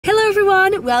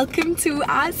everyone, welcome to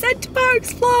our Centre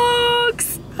Parcs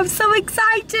vlogs. I'm so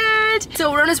excited.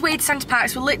 So we're on our way to Centre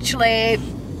Parcs. We're literally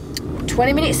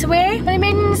 20 minutes away, 20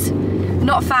 minutes.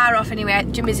 Not far off anyway.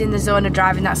 Jimmy's in the zone of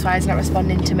driving, that's why he's not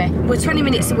responding to me. We're 20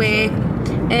 minutes away.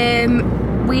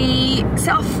 We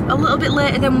set off a little bit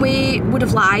later than we would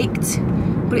have liked,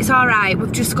 but it's alright.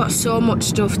 We've just got so much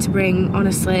stuff to bring,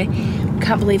 honestly.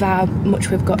 Can't believe how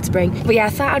much we've got to bring. But yeah, I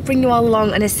thought I'd bring you all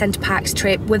along on a Centre Parcs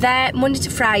trip. We're there Monday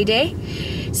to Friday.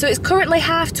 So it's currently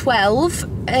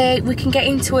 12:30. We can get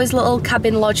into his little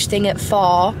cabin lodge thing at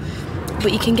 4,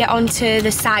 but you can get onto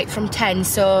the site from 10.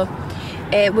 So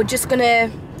we're just gonna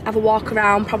have a walk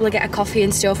around, probably get a coffee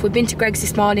and stuff. We've been to Greg's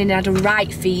this morning and had a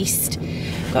right feast.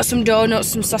 Got some donuts,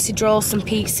 some sausage rolls, some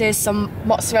pizzas, some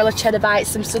mozzarella cheddar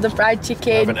bites, some southern fried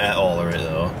chicken. I haven't ate all of it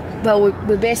though. Well,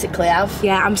 we basically have.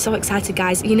 Yeah, I'm so excited,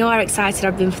 guys. You know how excited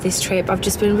I've been for this trip. I've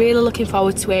just been really looking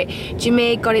forward to it.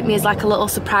 Jimmy got it me as like a little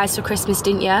surprise for Christmas,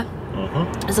 didn't you?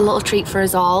 As a little treat for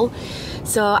us all.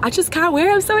 So I just can't wait,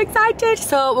 I'm so excited.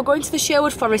 So we're going to the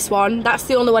Sherwood Forest one. That's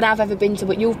the only one I've ever been to,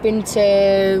 but you've been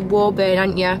to Woburn,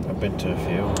 haven't you? I've been to a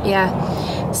few.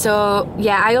 Yeah. So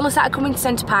yeah, I only started coming to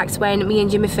Centre Parcs when me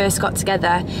and Jimmy first got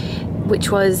together,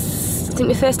 which was, I think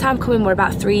my first time coming were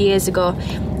about 3 years ago.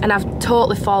 And I've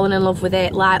totally fallen in love with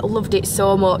it, like loved it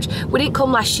so much. We didn't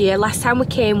come last year. Last time we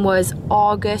came was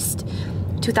August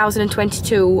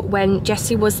 2022 when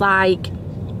Jessie was like,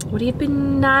 would he have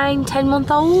been 9, 10 month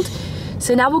old?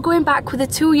 So now we're going back with a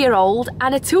 2-year-old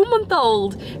and a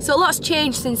 2-month-old. So a lot's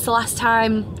changed since the last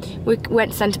time we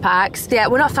went to Centre Parcs. Yeah,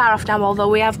 we're not far off now, although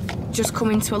we have just come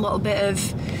into a little bit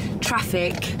of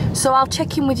traffic. So I'll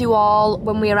check in with you all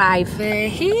when we arrive. We're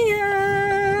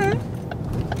here.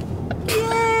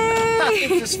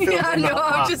 Yay! Yeah, I know,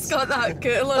 I've just got that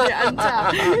girl on it, haven't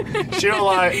I? She was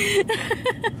like...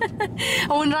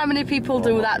 I wonder how many people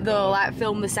do that though, like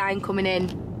film the sign coming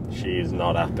in. She's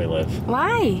not happy, Liv.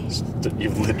 Why?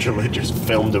 You've literally just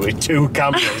filmed her with 2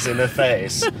 cameras in her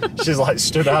face. She's like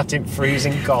stood out in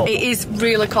freezing cold. It is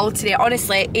really cold today.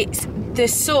 Honestly, the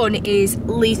sun is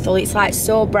lethal. It's like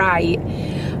so bright,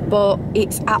 but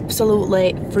it's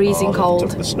absolutely freezing cold.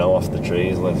 Took the snow off the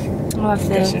trees, Liv. Oh, have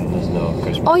they? Guessing there's no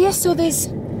Christmas. Oh yes, so there's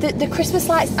the Christmas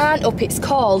lights aren't up. It's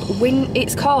called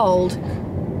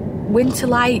Winter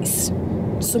Lights.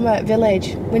 Summer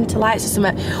Village, Winter Lights or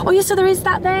something. Oh yeah, so there is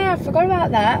that there. I forgot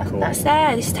about that. Cool. That's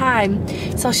there this time.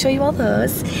 So I'll show you all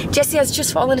those. Jessie has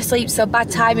just fallen asleep, so bad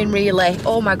timing really.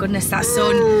 Oh my goodness, that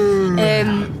sun.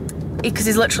 Because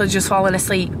he's literally just fallen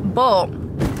asleep. But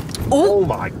oh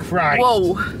my Christ.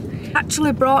 Whoa.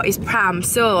 Actually brought his pram,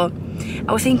 so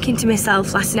I was thinking to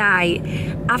myself last night,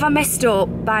 have I messed up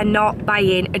by not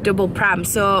buying a double pram?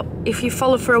 So if you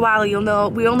follow for a while, you'll know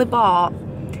we only bought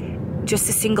just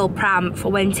a single pram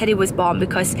for when Teddy was born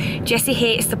because Jessie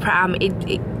hates the pram.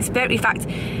 It's very, in fact,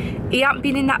 he hasn't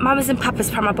been in that Mama's and Papa's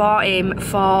pram I bought him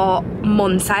for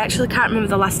months. I actually can't remember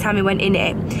the last time he went in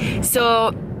it.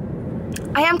 So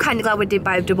I am kind of glad we did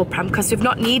buy a double pram because we've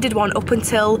not needed one up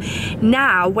until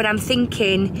now when I'm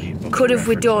thinking, could have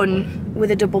we done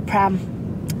with a double pram?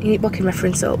 You need booking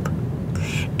reference up.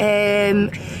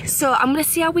 So I'm going to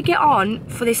see how we get on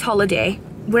for this holiday.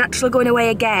 We're actually going away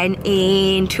again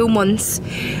in 2 months,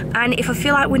 and if I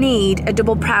feel like we need a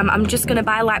double pram, I'm just going to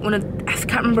buy like one of, I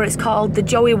can't remember what it's called, the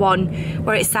Joey one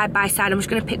where it's side by side. I'm just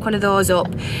going to pick one of those up.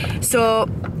 So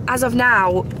as of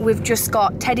now we've just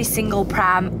got Teddy's single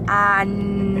pram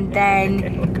and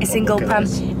then a single pram.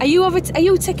 Are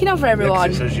you taking over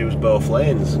everyone? Yeah, it says use both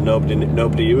lanes.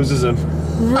 Nobody uses them.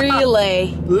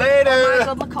 Really? Later. Oh my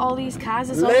god, look at all these cars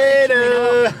as well.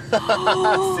 Later.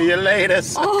 See you later.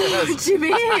 Suckers. Oh,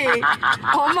 Jimmy.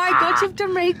 Oh my god, you've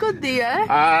done very good there.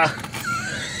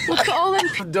 Look at all them.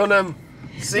 I've done them.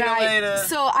 See you later.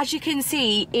 So as you can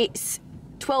see, it's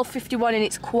 12:51 and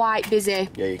it's quite busy.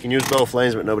 Yeah, you can use both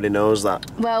lanes, but nobody knows that.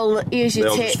 Well, here's your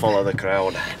tip. They'll just follow the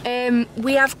crowd.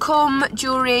 We have come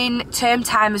during term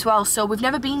time as well, so we've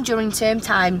never been during term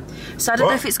time. So I don't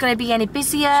know if it's going to be any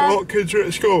busier. So what, kids are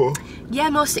at school? Yeah,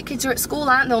 most of the kids are at school,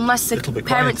 aren't they? Unless the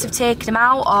parents have taken them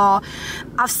out, or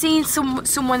I've seen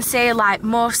someone say like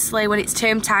mostly when it's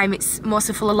term time, it's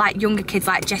mostly full of like younger kids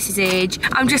like Jessie's age.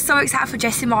 I'm just so excited for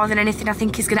Jessie more than anything. I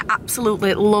think he's going to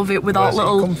absolutely love it with all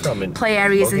little play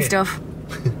areas and stuff.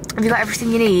 Have you got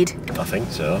everything you need? I think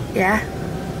so. Yeah.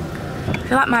 I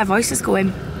feel like my voice is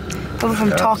going. Probably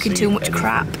from talking too much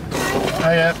crap. Oh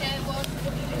yeah.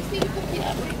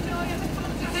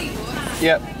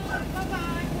 Yep.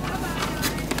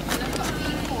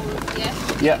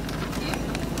 Yeah.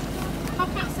 Pop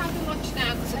outside the lodge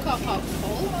now because the car park's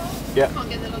full. Yeah. Can't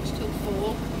get the lodge till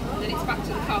 4. And then it's back to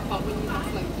the car park when you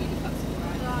have loaded, if that's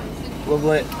alright.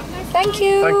 Lovely. Nice Thank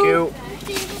you. Thank you.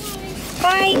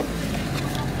 Bye.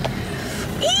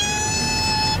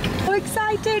 So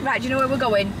excited. Right, do you know where we're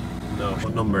going? No.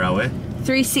 What number are we?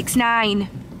 369.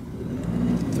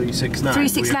 369.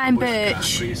 369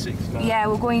 Birch. 369. Yeah,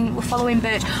 we're following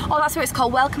Birch. Oh, that's what it's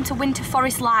called. Welcome to Winter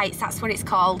Forest Lights. That's what it's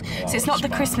called. Oh, so it's not the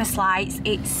Christmas lights.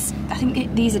 It's, I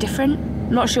think these are different.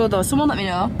 I'm not sure though. Someone let me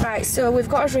know. Right, so we've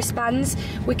got our wristbands.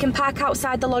 We can park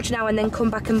outside the lodge now and then come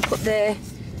back and put the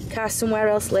car somewhere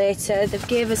else later. They've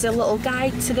gave us a little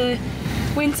guide to the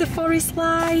Winter Forest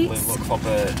lights. Look for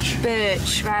Birch.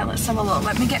 Birch. Right, let's have a look.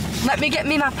 Let me get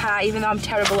me map out, even though I'm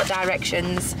terrible at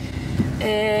directions.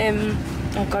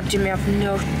 Oh God, Jimmy, I've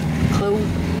no clue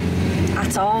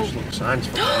at all. Just look signs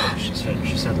for Birch.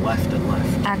 She said left and left.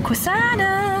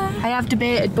 Aquasana. I have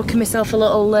debated booking myself a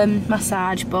little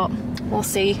massage, but we'll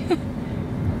see.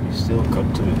 You still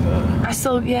could, to be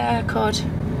fair. Yeah, I could.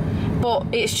 But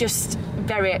it's just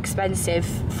very expensive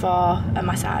for a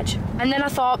massage. And then I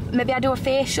thought maybe I'd do a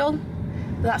facial.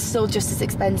 But that's still just as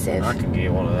expensive. I can get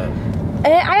you one of them.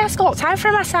 I ask all the time for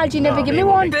a massage, you never give me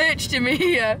one. Birch to me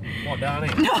here. What, down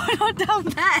here? No, not down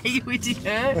there, you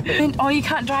idiot. Oh, you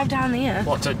can't drive down here.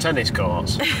 What, to tennis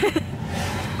courts?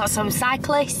 Got some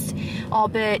cyclists or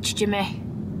Birch, Jimmy?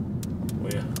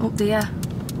 Where? Up there.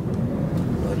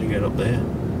 How do you get up there?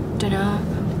 Dunno.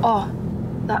 Oh,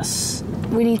 that's...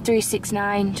 We need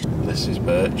 369. This is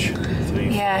Birch.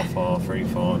 344,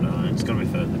 349. It's going to be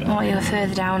further down. Oh, yeah, we're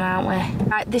further down, aren't we?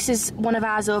 Right, this is one of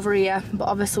ours over here, but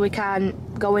obviously we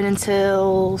can't go in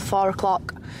until 4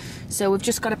 o'clock. So we've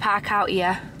just got to park out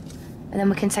here, and then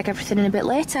we can take everything in a bit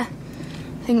later.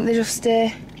 I think they're just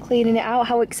cleaning it out.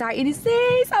 How exciting is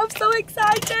this? I'm so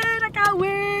excited, I can't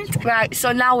wait. Right,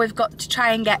 so now we've got to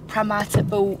try and get Pramar to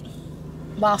boot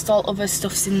whilst all other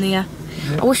stuff's in there.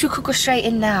 I wish we could go straight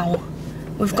in now.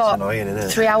 We've got annoying, isn't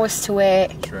it? 3 hours to wait.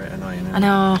 It's right annoying, isn't it? I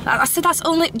know. I said that's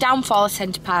only downfall of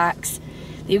Centre Parcs.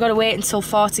 You've got to wait until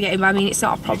 4 to get in. I mean, it's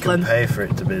not a problem. You can pay for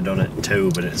it to be done at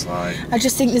 2, but it's like... I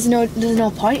just think there's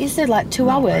no point, is there? Like 2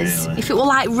 hours? Really. If it were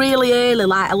like really early,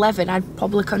 like 11, I'd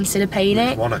probably consider paying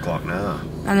it. It's 1 o'clock now.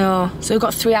 I know. So we've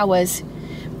got 3 hours.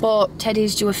 But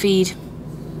Teddy's due a feed.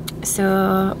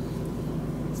 So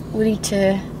we need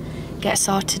to get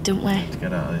sorted, don't we? Let's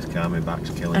get out of this car, my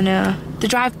back's killing. I know. The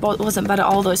drive wasn't bad at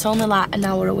all though, it's only like an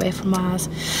hour away from ours.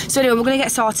 So anyway, we're going to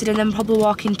get sorted and then probably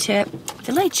walk into the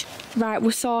village. Right,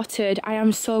 we're sorted. I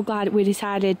am so glad we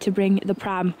decided to bring the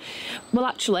pram. Well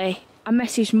actually, I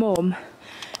messaged Mum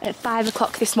at 5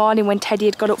 o'clock this morning when Teddy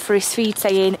had got up for his feed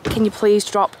saying, can you please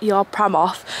drop your pram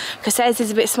off? Because theirs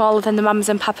is a bit smaller than the Mum's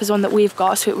and Papa's one that we've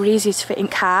got, so it were easier to fit in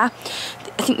car.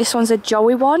 I think this one's a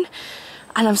Joey one.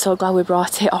 And I'm so glad we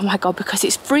brought it, oh my God, because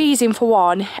it's freezing for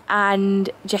one and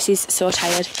Jessie's so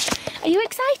tired. Are you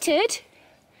excited?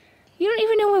 You don't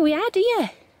even know where we are, do you?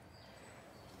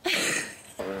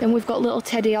 Then we've got little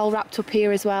Teddy all wrapped up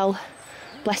here as well.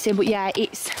 Bless him, but yeah,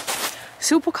 it's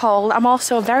super cold. I'm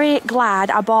also very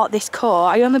glad I bought this coat.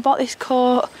 I only bought this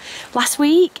coat last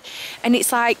week and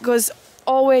it's like goes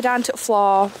all the way down to the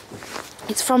floor.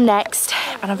 It's from Next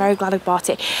and I'm very glad I bought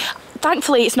it.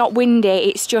 Thankfully it's not windy,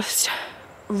 it's just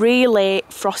really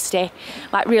frosty,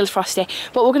 like really frosty.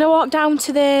 But we're gonna walk down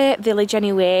to the village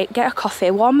anyway, get a coffee,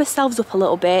 warm ourselves up a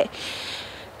little bit,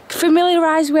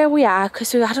 familiarise where we are,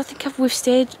 because I don't think we've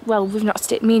stayed, well, we've not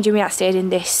stayed, me and Jimmy have stayed in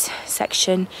this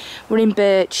section. We're in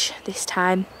Birch this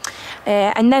time.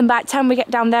 And then by the time we get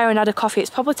down there and had a coffee, it's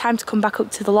probably time to come back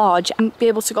up to the lodge and be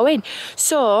able to go in.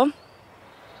 So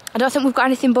I don't think we've got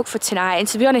anything booked for tonight, and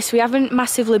to be honest, we haven't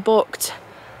massively booked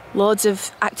loads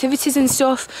of activities and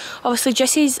stuff. Obviously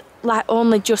Jesse's like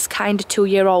only just kind of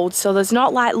 2-year-old, so there's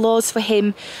not like loads for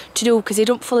him to do because he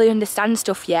don't fully understand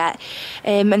stuff yet.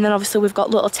 And then obviously we've got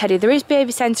little Teddy. There is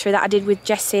baby centre that I did with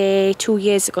Jesse 2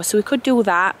 years ago, so we could do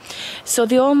that. So I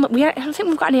don't think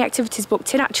we've got any activities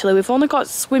booked in actually. We've only got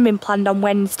swimming planned on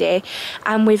Wednesday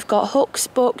and we've got hooks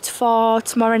booked for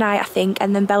tomorrow night I think,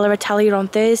 and then Bella Italia on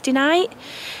Thursday night.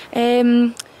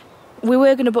 We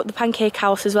were going to book the pancake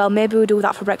house as well. Maybe we'll do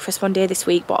that for breakfast one day this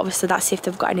week, but obviously that's if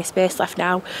they've got any space left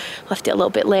now. Left it a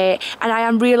little bit late. And I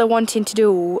am really wanting to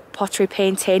do pottery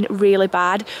painting really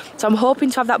bad. So I'm hoping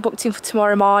to have that booked in for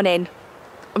tomorrow morning.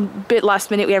 A bit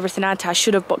last minute with everything, aren't I? I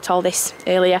should have booked all this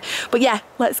earlier. But yeah,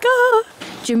 let's go.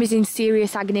 Jimmy's in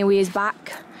serious agony with his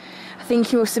back. I think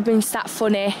he must have been sat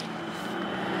funny. It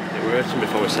were hurting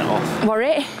before we set off. Were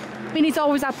it? I mean, he's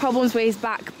always had problems with his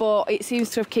back, but it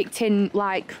seems to have kicked in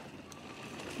like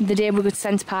the day we go to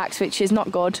Centre Parcs, which is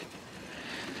not good.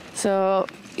 So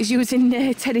he's using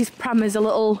Teddy's pram as a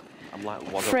little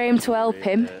frame to help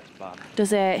him.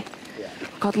 Does it? Yeah.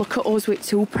 God, look at us with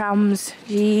 2 prams.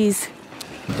 Jeez.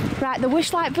 Right, the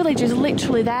Wishlight Village is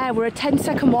literally there. We're a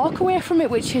 10-second walk away from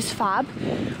it, which is fab.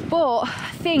 But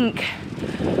I think,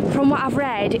 from what I've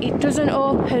read, it doesn't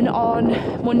open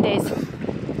on Mondays.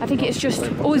 I think it's just,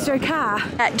 oh, is there a car?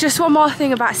 Just one more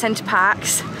thing about Centre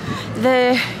Parcs.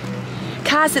 The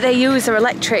cars that they use are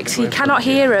electric, so you cannot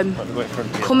hear them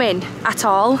coming at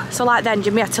all. So like then,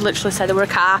 Jimmy had to literally say there were a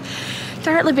car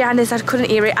directly behind us. I couldn't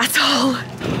hear it at all.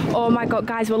 Oh my god,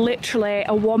 guys, we're literally a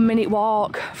 1-minute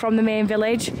walk from the main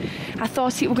village. I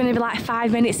thought it were going to be like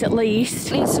 5 minutes at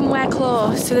least. Need somewhere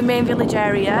close to the main village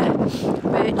area,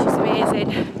 which is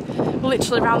amazing.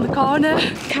 Literally around the corner.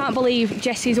 Can't believe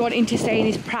Jesse's wanting to stay in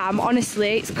his pram.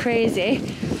 Honestly, it's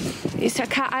crazy. I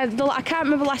can't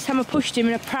remember the last time I pushed him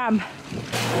in a pram.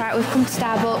 Right, we've come to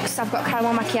Starbucks. I've got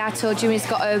caramel macchiato. Jimmy's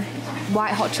got a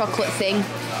white hot chocolate thing.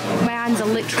 My hands are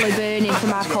literally burning from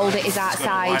how cold it is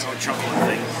outside.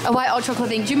 A white hot chocolate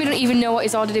thing. Jimmy don't even know what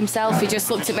he's ordered himself. He just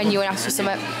looked at the menu and asked for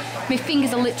something. My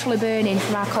fingers are literally burning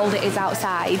from how cold it is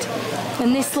outside.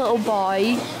 And this little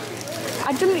boy,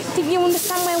 I don't think you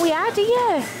understand where we are, do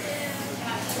you?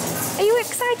 Are you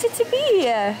excited to be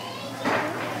here?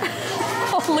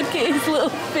 Oh, look at his little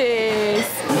face.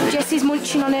 Jessie's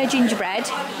munching on her gingerbread.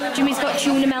 Jimmy's got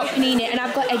tuna melt panini and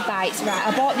I've got egg bites. Right,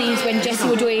 I bought these when Jessie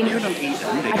were doing... You don't eat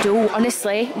them, do you? I do,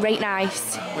 honestly. Right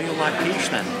nice. Well, you like quiche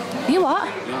then? You what?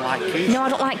 You like quiche? No, I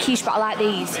don't like quiche, but I like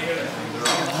these.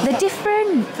 They're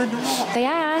different. They're not. They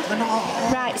are. They're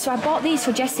not. Right, so I bought these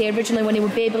for Jessie originally when he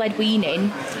was baby-led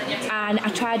weaning, and I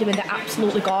tried them and they're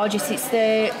absolutely gorgeous. It's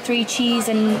the 3 cheese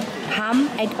and ham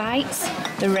egg bites.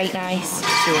 They're right nice.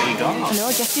 See what you got. I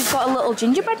know, Jessie's got a little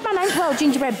gingerbread man, ain't well,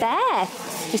 gingerbread bear.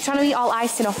 He's trying to eat all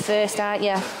icing off first, aren't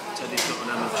you? Teddy's got an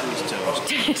ham and cheese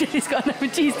toast. Teddy's got an ham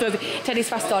and cheese toast. Teddy's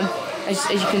fast on, as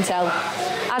you can tell.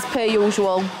 As per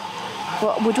usual.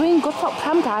 But we're doing good for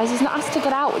pram, guys. He's not asked to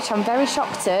get out, which I'm very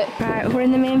shocked at. Right, we're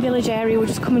in the main village area. We're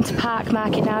just coming to Park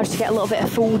Market now just to get a little bit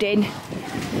of food in.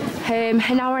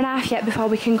 An hour and a half yet before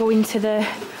we can go into the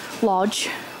lodge.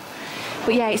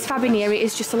 But yeah, it's fab in here. It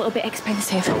is just a little bit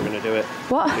expensive. I'm going to do it.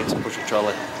 What? You need to push a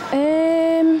trolley.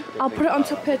 I'll put it on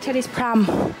top of Teddy's pram.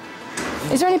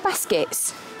 Is there any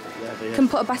baskets? Yeah, can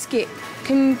put a basket.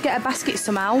 Can get a basket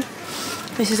somehow.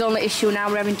 This is the only issue now.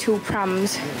 We're having 2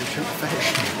 prams.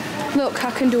 Look,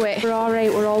 I can do it. We're all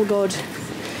right. We're all good.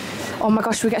 Oh my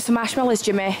gosh, should we get some marshmallows,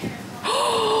 Jimmy?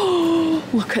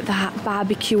 Look at that,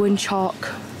 barbecue and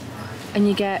chalk. And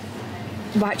you get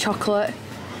white chocolate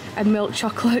and milk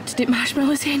chocolate to dip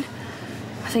marshmallows in.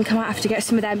 I think I might have to get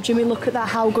some of them. Jimmy, look at that.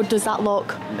 How good does that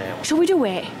look? No. Shall we do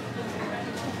it?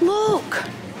 Look.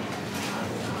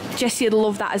 Jessie would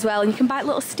love that as well. And you can buy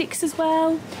little sticks as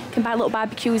well. You can buy little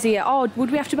barbecues here. Oh,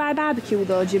 would we have to buy a barbecue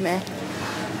though, Jimmy?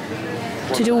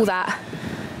 To do that.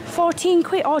 14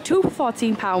 quid or 2 for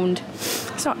 £14.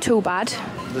 It's not too bad.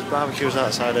 There's barbecues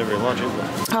outside every lodge, isn't there?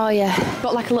 Oh yeah.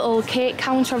 Got like a little cake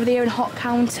counter over there and hot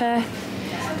counter.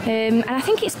 And I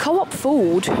think it's co-op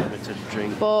food,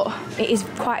 but it is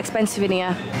quite expensive in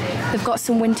here. They've got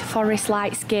some winter forest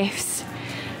lights gifts.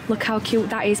 Look how cute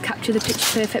that is. Capture the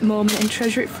picture perfect moment and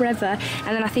treasure it forever.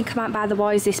 And then I think I might buy the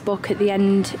boys this book at the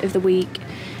end of the week.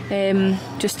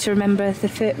 Just to remember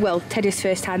Teddy's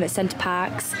first time at Centre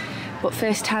Parcs, but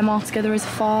first time all together as a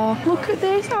 4. Look at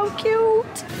this, how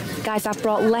cute! Guys, I've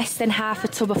brought less than half a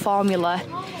tub of formula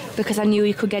because I knew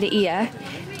you could get it here.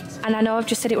 And I know I've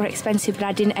just said it were expensive, but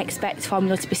I didn't expect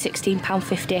formula to be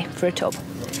 £16.50 for a tub.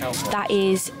 That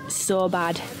is so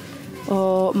bad.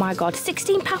 Oh my god,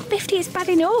 £16.50 is bad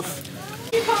enough.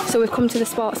 So we've come to the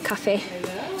sports cafe.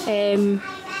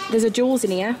 There's a Jules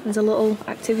in here. There's a little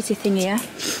activity thing here.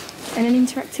 And an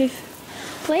interactive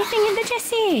play thing in the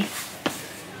Jessie.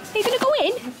 Are you going to go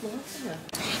in?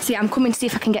 See, I'm coming to see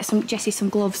if I can get Jessie some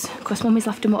gloves. Because Mummy's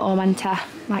left them at home, ain't I?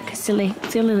 Like a silly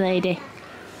lady.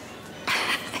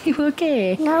 Are you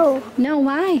okay? No. No,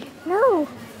 why? No.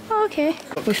 Oh, okay.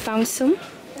 We've found some.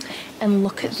 And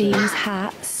look at these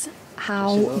hats.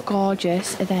 How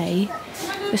gorgeous are they?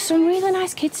 There's some really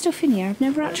nice kid stuff in here. I've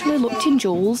never actually looked in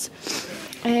Jules.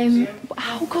 But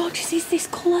how gorgeous is this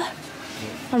colour?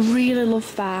 I really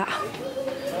love that.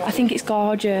 I think it's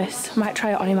gorgeous. I might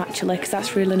try it on him actually because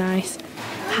that's really nice.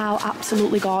 How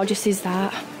absolutely gorgeous is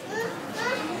that?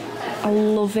 I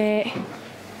love it.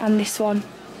 And this one.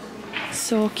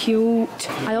 So cute.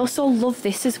 I also love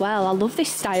this as well. I love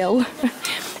this style.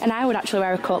 And I would actually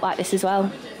wear a coat like this as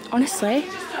well. Honestly.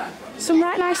 Some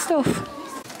right nice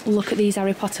stuff. Look at these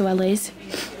Harry Potter wellies.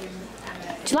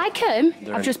 Do you like them?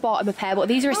 I've just bought them a pair, but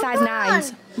these are a size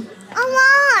 9s.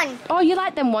 On. Oh, you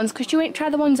like them ones because you ain't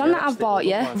tried the ones on that I've bought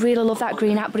you. Really love that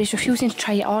green hat, but he's refusing to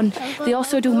try it on. They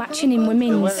also do matching in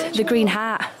women's, the green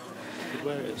hat. should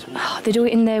wear it. Oh, they do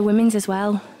it in the women's as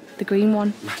well. The green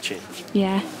one. Matching.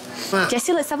 Yeah.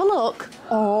 Jessie, let's have a look.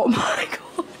 Oh my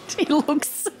god, he looks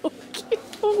so cute.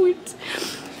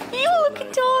 You look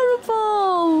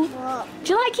adorable. What?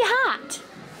 Do you like your hat?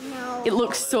 No. It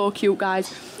looks so cute,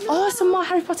 guys. Oh, some more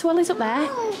Harry Potter wellies up there.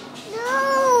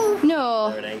 No.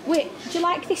 No. Wait, do you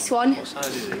like this one? What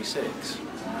size is he? 6?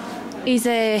 He's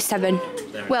a 7.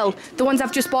 Well, the ones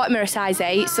I've just bought him are a size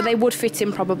 8, so they would fit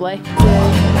him probably.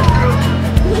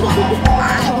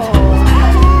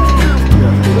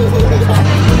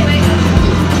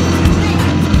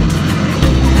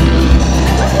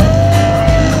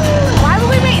 Why would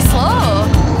we make it slow?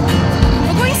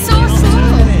 We're going so slow.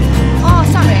 Oh,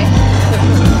 sorry.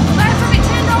 Why have it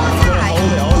turned all the time?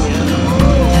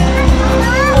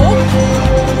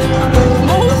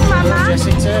 Move, Mama.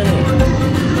 Jessie, turn it.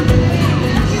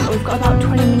 We've got about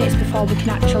 20 minutes before we can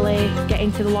actually get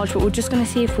into the lodge, but we're just going to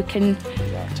see if we can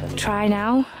try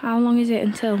now. How long is it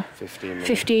until? 15 minutes.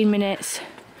 15 minutes.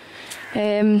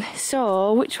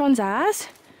 So, which one's ours?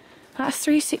 That's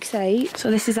 368.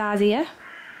 So this is ours here.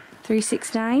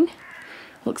 369.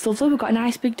 Looks lovely. We've got a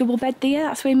nice big double bed there.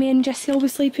 That's where me and Jessie will be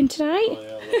sleeping tonight. Oh,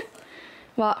 yeah, look.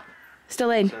 What?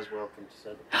 Still in? It says welcome to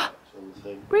Centre Parcs on the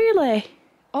thing. Really?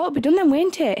 Oh, it'll be done then,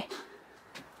 won't it?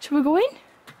 Shall we go in?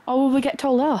 Or will we get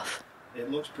told off?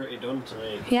 It looks pretty done to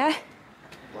me. Yeah?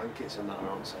 Blankets and that are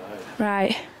on side.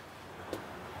 Right.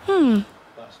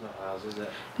 That's not ours, is it?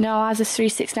 No, ours is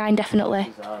 369 definitely.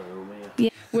 This is our room here. Yeah.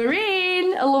 We're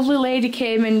in! A lovely lady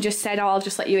came and just said, oh, I'll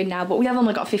just let you in now, but we have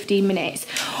only got 15 minutes.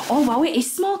 Oh wow, it is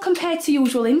small compared to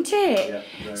usual, isn't it?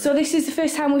 Yeah. So this is the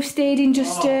first time we've stayed in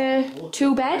just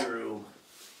two bed.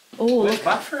 Oh, Where's look.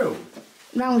 bathroom?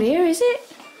 Round here, is it?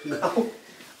 No.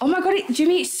 Oh my god,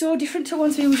 Jimmy, it's so different to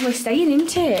ones we usually stay in,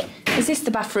 isn't it? Is this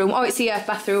the bathroom? Oh, it's here,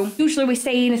 bathroom. Usually we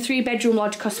stay in a 3-bedroom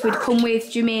lodge because we'd come with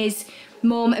Jimmy's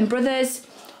mum and brothers.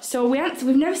 So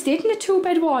we've never stayed in a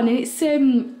 2-bed one, and it's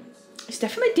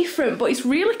definitely different, but it's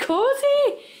really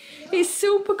cosy. It's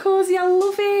super cosy, I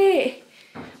love it.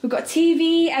 We've got a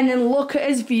TV, and then look at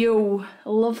his view.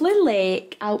 A lovely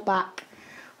lake out back.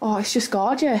 Oh, it's just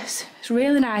gorgeous. It's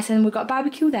really nice, and we've got a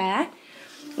barbecue there.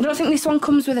 I don't think this one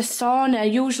comes with a sauna.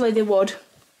 Usually they would,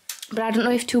 but I don't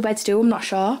know if 2 beds do, I'm not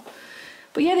sure.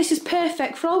 But yeah, this is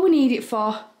perfect for all we need it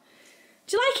for.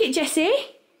 Do you like it, Jessie?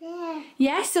 Yeah.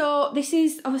 Yeah, so this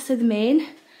is obviously the main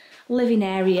living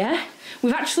area.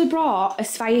 We've actually brought a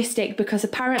Fire Stick because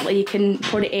apparently you can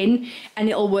put it in and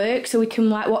it'll work, so we can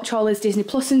like watch all his Disney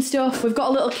Plus and stuff. We've got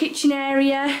a little kitchen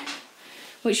area,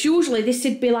 which usually this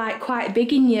would be like quite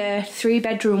big in your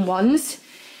 3-bedroom ones.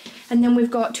 And then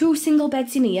we've got 2 single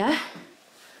beds in here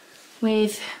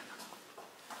with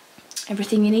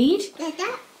everything you need.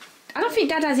 Dada? I don't think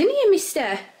Dad has in here,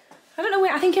 mister. I don't know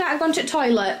where, I think he might have gone to the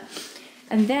toilet.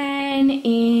 And then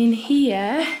in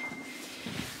here,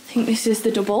 I think this is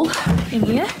the double in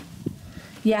here.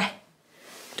 Yeah,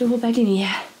 double bed in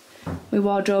here with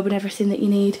wardrobe and everything that you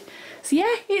need. So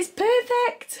yeah, it's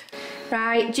perfect.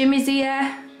 Right, Jimmy's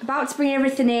here, about to bring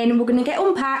everything in. We're gonna get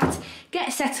unpacked,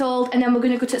 get settled, and then we're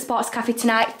gonna go to the Sports Cafe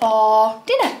tonight for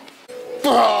dinner.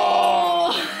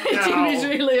 Oh, No. Jimmy's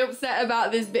really upset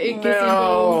about this bit of kissing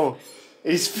No.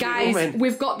 He's Guys, filming.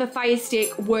 we've got the Fire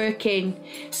Stick working.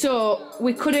 So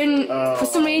we couldn't, for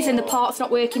some reason the port's not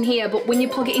working here, but when you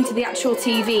plug it into the actual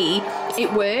TV,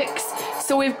 it works.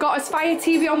 So we've got a Fire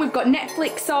TV on, we've got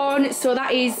Netflix on, so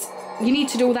that is, you need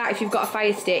to do that if you've got a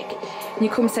Fire Stick. And you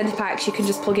come to Centre Parcs, you can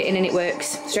just plug it in and it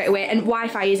works straight away. And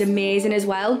Wi-Fi is amazing as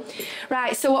well.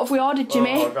 Right, so what have we ordered,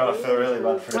 Jimmy? Oh god, I feel really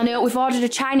bad for I him. know, we've ordered a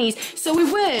Chinese. So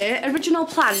original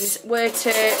plans were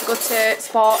to go to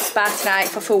Sports Bar tonight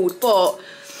for food, but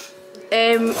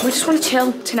we just want to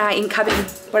chill tonight in cabin,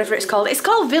 whatever it's called. It's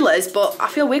called Villas, but I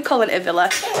feel we're calling it a villa. I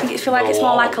think it's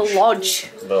more like a lodge.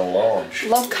 The lodge.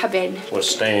 Log cabin. We're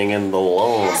staying in the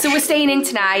lodge. So we're staying in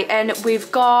tonight and we've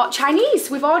got Chinese.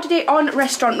 We've ordered it on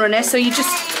Restaurant Runner, so you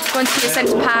just go into the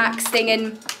Centre Parcs thing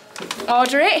and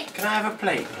order it. Can I have a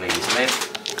plate, please,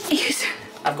 Liv? Yes.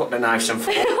 I've got the knives and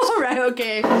forks. Alright,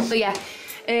 okay. So yeah,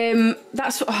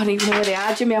 that's, I don't even know where they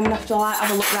are, Jimmy. I'm gonna have to like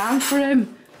have a look round for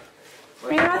them.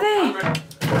 Where are they?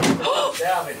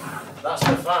 That's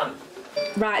the fan.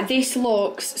 Right, this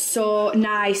looks so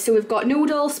nice. So we've got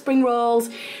noodles, spring rolls.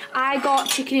 I got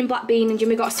chicken and black bean and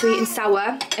Jimmy got sweet and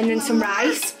sour. And then some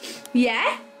rice.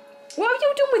 Yeah? What have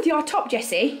you done with your top,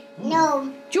 Jessie?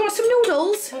 No. Do you want some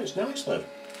noodles? Oh, it's nice, Liv.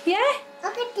 Yeah?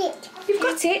 Look at it. You've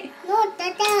got it? No,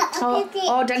 Dada, look at it.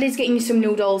 Oh, Daddy's getting you some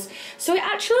noodles. So it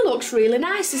actually looks really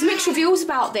nice. There's mixed reviews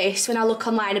about this when I look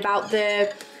online about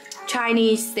the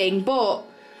Chinese thing, but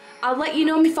I'll let you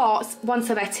know my thoughts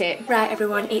once I've ate it. Right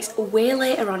everyone, it's way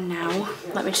later on now.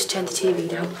 Let me just turn the TV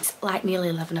down. It's like nearly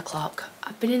 11 o'clock.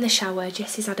 I've been in the shower,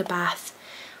 Jesse's had a bath.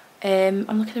 I'm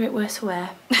looking a bit worse for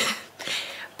wear.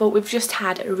 But we've just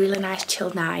had a really nice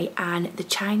chilled night and the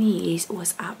Chinese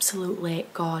was absolutely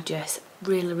gorgeous.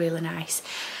 Really, really nice.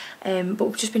 But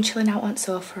we've just been chilling out on the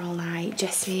sofa all night.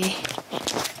 Jesse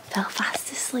fell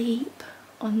fast asleep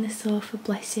on the sofa,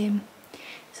 bless him.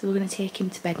 So we're going to take him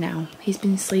to bed now. He's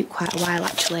been asleep quite a while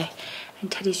actually. And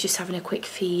Teddy's just having a quick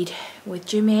feed with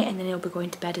Jimmy and then he'll be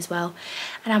going to bed as well.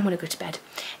 And I'm going to go to bed.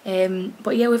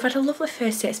 But yeah, we've had a lovely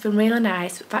first day. It's been really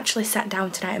nice. We've actually sat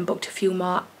down tonight and booked a few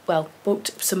more, well,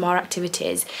 booked some more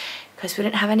activities because we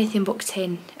didn't have anything booked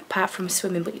in apart from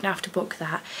swimming, but you don't have to book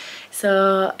that.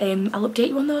 So I'll update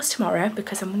you on those tomorrow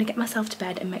because I'm going to get myself to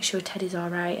bed and make sure Teddy's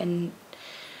alright and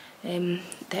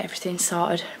that everything's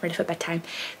sorted, ready for bedtime.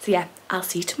 So yeah, I'll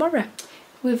see you tomorrow.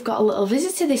 We've got a little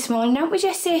visitor this morning, haven't we,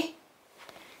 Jessie?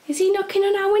 Is he knocking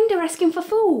on our window asking for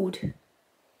food?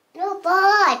 No,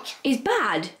 bad. He's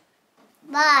bad?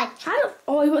 Bad.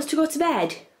 Oh, he wants to go to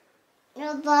bed?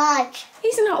 No, bad.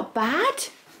 He's not bad.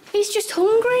 He's just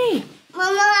hungry.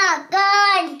 Mama,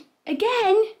 gone.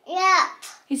 Again? Yeah.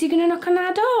 Is he going to knock on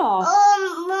our door?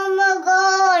 Oh, Mama,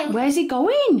 gone. Where's he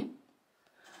going?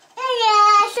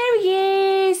 Yes. There he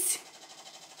is.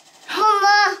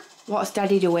 Mama. What's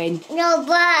Daddy doing? No,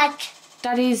 bad.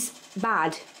 Daddy's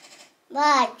bad.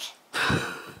 Bad.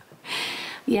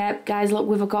 Yeah, guys, look,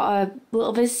 we've got a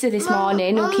little visitor this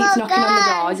morning who Mama, keeps knocking on the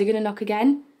God. door. Is he going to knock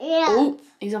again? Yeah. Oh,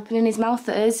 he's opening his mouth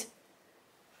at us.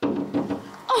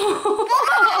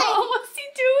 Oh, what's he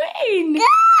doing?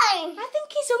 Gone. I think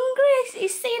he's hungry.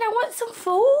 He's saying, I want some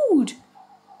food.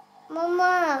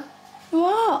 Mama.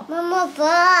 What? Mama,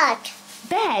 bad.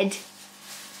 Bed?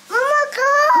 Mama,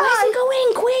 gone. Where's he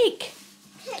going? Quick!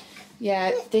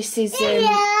 Yeah, this is, there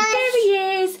he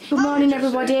is. Good morning,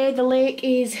 everybody. The lake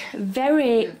is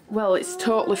very, well, it's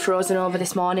totally frozen over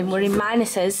this morning. We're in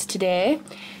minuses today,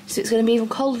 so it's going to be even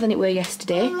colder than it were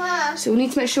yesterday. Mama. So we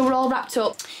need to make sure we're all wrapped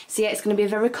up. So yeah, it's going to be a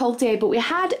very cold day, but we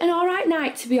had an alright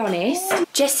night, to be honest.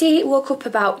 Jesse woke up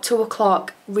about 2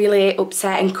 o'clock, really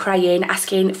upset and crying,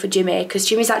 asking for Jimmy, because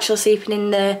Jimmy's actually sleeping in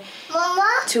the Mama.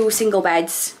 2 single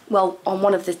beds. Well, on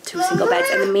one of the 2 single beds,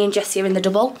 and then me and Jesse are in the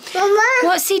double. Mama.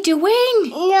 What's he doing?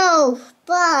 No,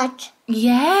 bad.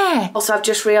 Yeah. Also, I've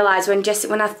just realised when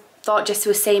I thought Jesse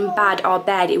was saying bad or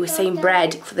bed, he was saying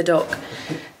bread for the duck.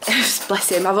 Bless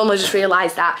him, I've only just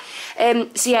realised that.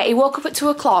 So yeah, he woke up at 2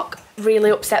 o'clock, really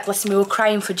upset, bless him. We were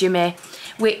crying for Jimmy,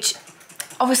 which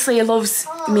obviously he loves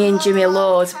me and Jimmy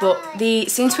loads, but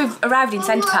since we've arrived in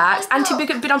Centre Parcs,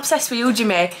 Auntie's been obsessed with you,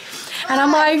 Jimmy. And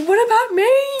I'm like, what about me?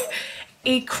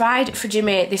 He cried for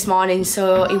Jimmy this morning,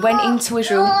 so he went into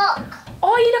his room.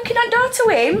 Oh, you're knocking on the door to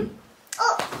him?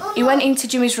 He went into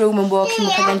Jimmy's room and woke him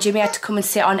up, and then Jimmy had to come and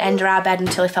sit on end of our bed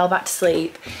until he fell back to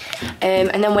sleep.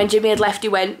 And then when Jimmy had left, he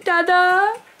went,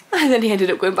 Dada! And then he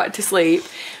ended up going back to sleep.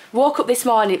 Woke up this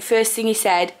morning, first thing he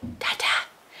said, Dada.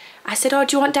 I said, oh,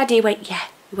 do you want Daddy? He went, yeah.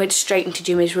 He went straight into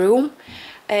Jimmy's room.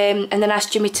 And then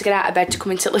asked Jimmy to get out of bed to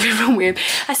come into the living room with him.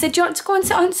 I said, do you want to go and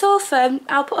sit on the sofa?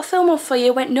 I'll put a film on for you.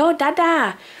 He went, no,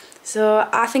 Dada. So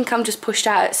I think I'm just pushed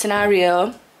out at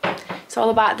scenario. It's all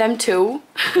about them two.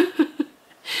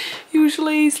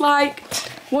 Usually he's like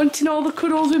wanting all the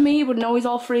cuddles with me, but no, he's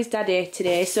all for his daddy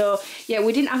today. So yeah,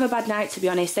 we didn't have a bad night, to be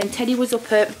honest. Then Teddy was up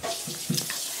at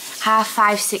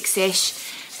 5:30, 6ish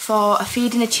for a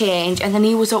feed and a change, and then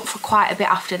he was up for quite a bit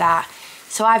after that.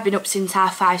 So I've been up since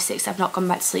 5:30, 6. I've not gone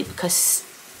back to sleep because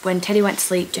when Teddy went to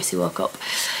sleep, Jessie woke up.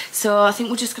 So I think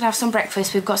we're just gonna have some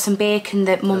breakfast. We've got some bacon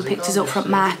that Mum picked us up from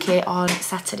market on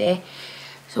Saturday.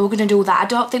 So we're gonna do that. I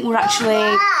don't think we've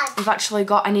actually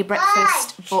got any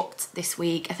breakfast booked this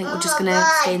week. I think we're just gonna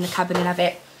stay in the cabin and have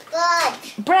it.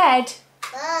 Bread?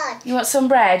 You want some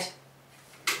bread?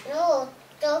 No,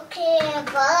 ducky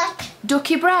bread.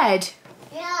 Ducky bread?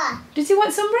 Yeah. Does he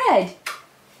want some bread?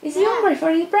 Is he hungry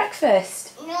for his breakfast?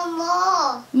 No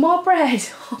more. More bread?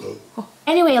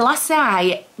 Anyway, last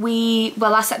night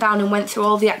I sat down and went through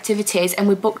all the activities and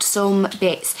we booked some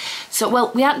bits. So,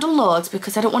 well, we hadn't done loads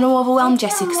because I don't want to overwhelm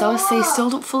Jesse because obviously he still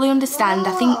don't fully understand.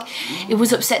 I think he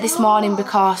was upset this morning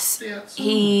because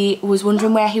he was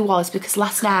wondering where he was, because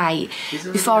last night,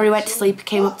 before he went to sleep, he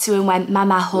came up to him and went,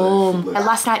 Mama, home. And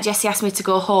last night Jesse asked me to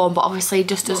go home, but obviously he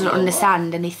just doesn't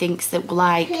understand and he thinks that we're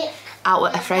like out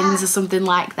with our friends or something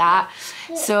like that.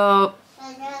 So...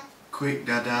 Quick,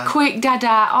 Dada. Quick,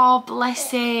 Dada. Oh,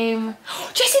 bless him.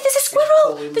 Jesse, there's a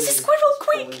squirrel. There's a squirrel.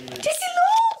 Quick. Jesse,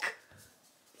 look.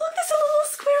 Look, there's a little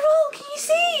squirrel. Can you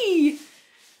see?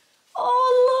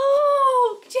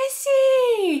 Oh, look.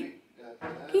 Jesse.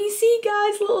 Can you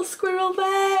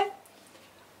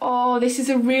this is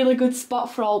a really good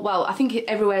spot for all. Well, I think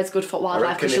everywhere's good for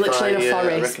wildlife because you're literally in a forest.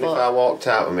 I reckon if I walked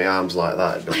out with my arms like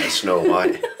that, it'd be like Snow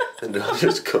White. And I'll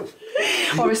just come.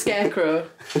 Or a scarecrow.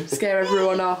 Scare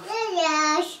everyone off.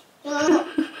 Yes.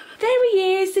 There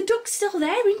he is. The duck's still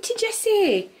there, isn't he,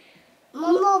 Jessie?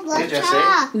 Mama, Hey,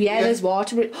 Jessie. Yeah, there's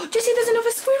water. Oh, Jessie, there's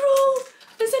another squirrel.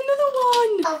 There's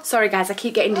another one. Sorry, guys, I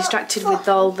keep getting distracted with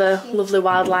all the lovely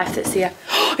wildlife that's here.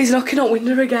 He's knocking on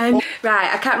window again.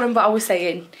 Right, I can't remember what I was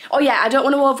saying. Oh, yeah, I don't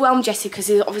want to overwhelm Jessie because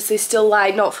he's obviously still,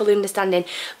 like, not fully understanding.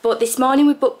 But this morning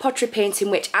we booked pottery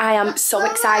painting, which I am so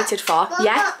excited for.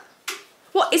 Yeah?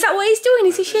 What, is that what he's doing?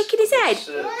 Is he shaking his head?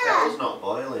 Kettle's not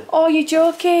boiling. Oh, you're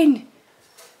joking.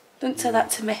 Don't say that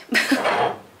to me.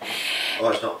 Oh,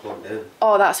 it's not plugged in.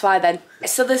 Oh, that's why then.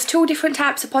 So there's 2 different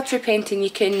types of pottery painting you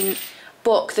can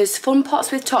book. There's fun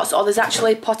pots with tots, or there's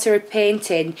actually pottery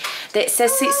painting that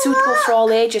says it's suitable for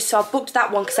all ages. So I've booked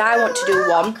that one because I want to do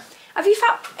one. Have you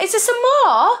found... Is there some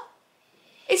more?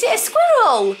 Is it a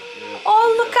squirrel?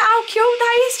 Oh, look at how cute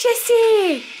that is,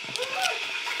 Jessie.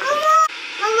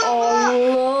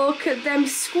 Oh, look at them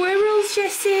squirrels,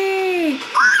 Jessie.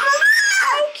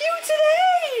 How cute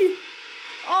are they?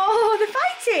 Oh, they're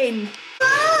fighting.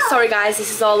 Sorry guys,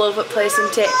 this is all over the place,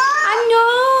 isn't it?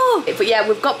 I know! But yeah,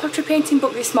 we've got pottery painting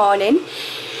booked this morning,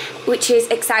 which is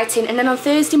exciting. And then on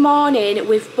Thursday morning,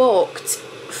 we've booked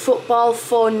football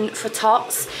fun for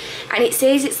tots. And it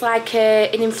says it's like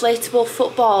an inflatable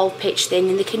football pitch thing,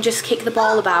 and they can just kick the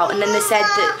ball about. And then they said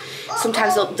that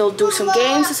sometimes they'll do some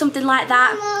games or something like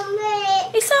that.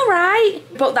 It's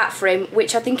alright. Booked that for him,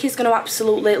 which I think he's going to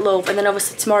absolutely love. And then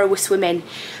obviously tomorrow we're swimming.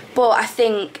 But I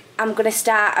think I'm going to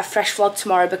start a fresh vlog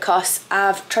tomorrow because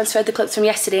I've transferred the clips from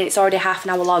yesterday and it's already half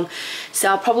an hour long. So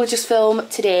I'll probably just film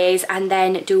today's and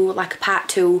then do like a part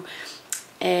 2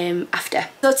 after.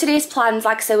 So today's plans,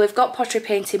 like I said, we've got pottery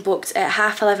painting booked at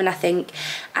 11:30 I think,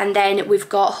 and then we've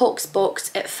got hooks booked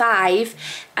at 5,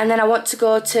 and then I want to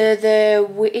go to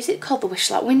the, is it called the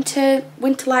Wishlet?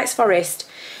 Winter Lights Forest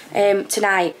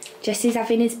tonight. Jesse's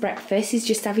having his breakfast. He's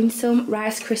just having some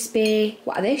Rice Krispie,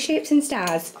 what are they, shapes and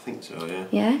stars? I think so, yeah.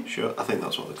 Yeah? Sure, I think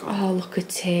that's what they're called. Oh, look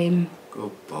at him.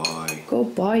 Good boy.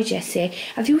 Good boy, Jesse.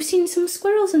 Have you seen some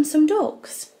squirrels and some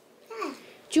ducks? Yeah.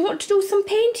 Do you want to do some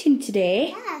painting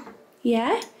today? Yeah.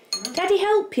 Yeah? Daddy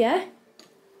help you?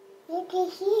 Look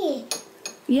at here.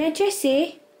 Yeah,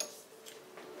 Jessie?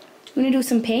 We're going to do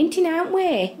some painting, aren't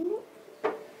we?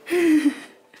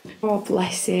 Oh,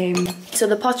 bless him. So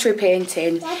the pottery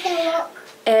painting,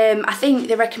 I think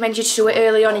they recommend you to do it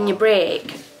early on in your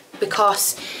break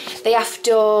because they have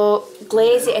to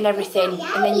glaze it and everything,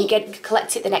 and then you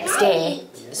collect it the next day.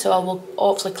 So I will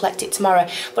hopefully collect it tomorrow.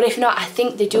 But if not, I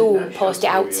think they do post it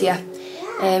out to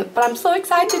you. But I'm so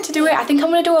excited to do it. I think I'm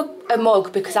going to do a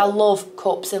mug because I love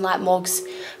cups and like mugs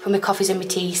for my coffees and my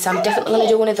tea. So I'm definitely going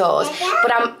to do one of those.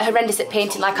 But I'm horrendous at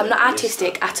painting. Like, I'm not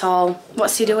artistic at all.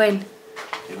 What's he doing?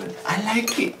 I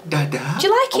like it, Dada. Do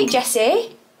you like it,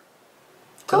 Jessie?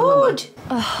 Good.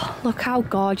 Oh, look how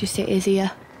gorgeous it is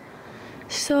here.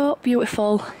 So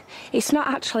beautiful. It's not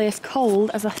actually as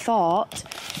cold as I thought.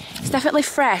 It's definitely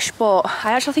fresh, but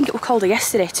I actually think it was colder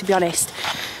yesterday, to be honest.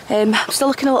 I'm still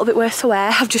looking a little bit worse for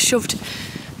wear. I've just shoved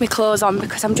my clothes on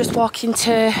because I'm just walking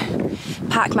to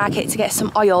Park Market to get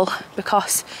some oil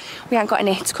because we ain't got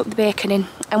any to cook the bacon in,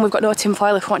 and we've got no tin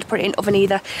foil if we want to put it in the oven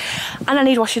either. And I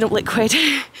need washing up liquid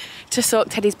to soak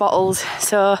Teddy's bottles,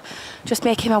 so just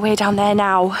making my way down there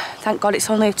now. Thank God it's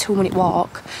only a 2-minute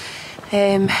walk.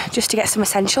 Just to get some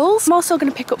essentials. I'm also going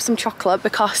to pick up some chocolate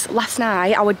because last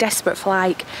night I was desperate for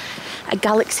like a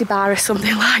Galaxy bar or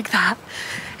something like that,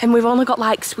 and we've only got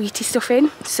like sweetie stuff in,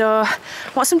 so I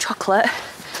want some chocolate,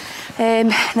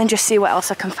 and then just see what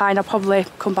else I can find. I'll probably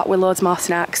come back with loads more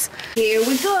snacks. Here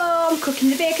we go, I'm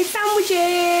cooking the bacon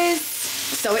sandwiches.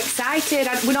 So excited.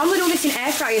 We normally do this in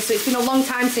air fryer, so it's been a long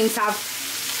time since I've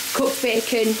cooked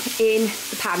bacon in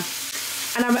the pan,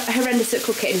 and I'm horrendous at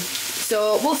cooking.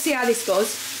 So we'll see how this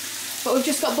goes. But we've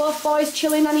just got both boys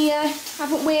chilling on here,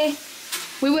 haven't we?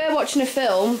 We were watching a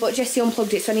film, but Jessie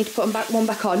unplugged it, so I need to put one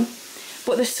back on.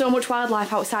 But there's so much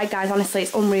wildlife outside, guys, honestly,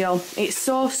 it's unreal. It's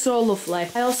so, so lovely.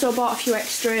 I also bought a few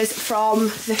extras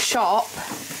from the shop.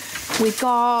 We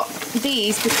got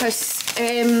these because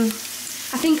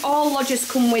I think all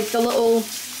lodges come with the little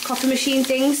coffee machine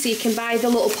things, so you can buy the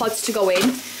little pods to go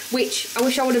in, which I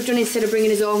wish I would have done instead of bringing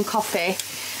his own coffee.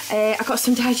 I got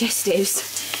some digestives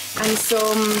and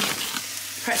some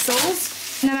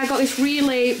pretzels. And then I got this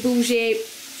really bougie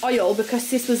oil because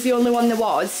this was the only one there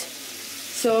was.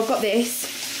 So I've got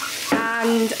this,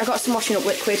 and I got some washing up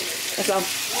liquid as well.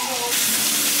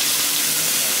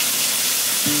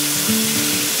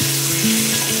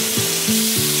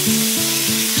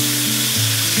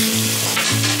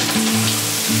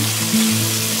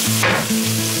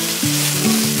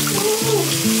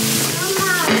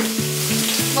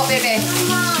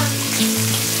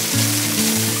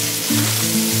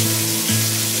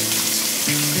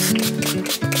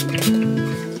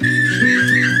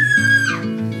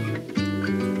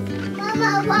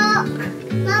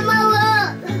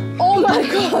 my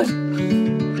god!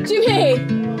 Jimmy!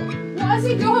 What has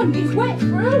he done? He's wet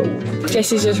through!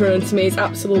 Jesse's just run to me, he's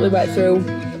absolutely wet through.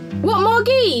 What, more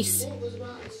geese?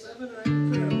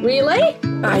 Really?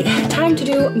 Right, time to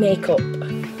do makeup.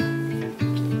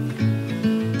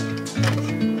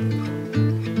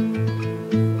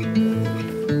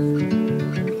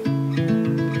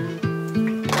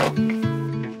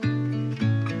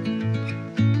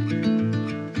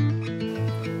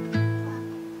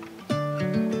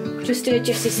 Just heard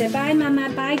Jesse say, bye Mama,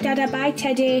 bye Dada, bye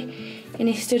Teddy. And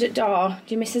he stood at door.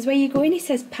 Jimmy says, where are you going? He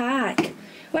says, park.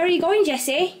 Where are you going,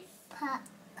 Jesse? Park.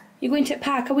 You're going to the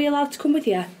park. Are we allowed to come with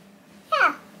you?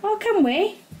 Yeah. Oh, can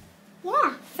we?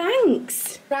 Yeah.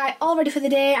 Thanks. Right, all ready for the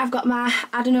day. I've got my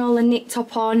Adenola knit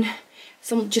top on,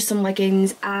 just some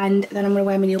leggings, and then I'm going to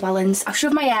wear my New Balance. I've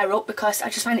shoved my hair up because I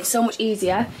just find it so much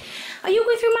easier. Are you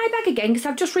going through my bag again? Because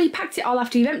I've just repacked it all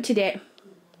after you've emptied it.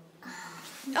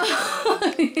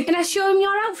 Can I show him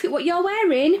your outfit, what you're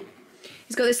wearing?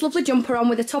 He's got this lovely jumper on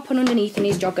with a top on underneath and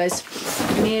his joggers.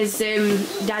 And here's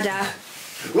Dada.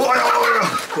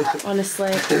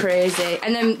 Honestly, crazy.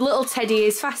 And then little Teddy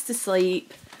is fast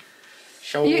asleep.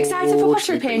 Are you excited for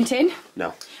pottery painting?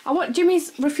 No.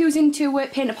 Jimmy's refusing to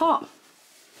paint a pot.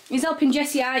 He's helping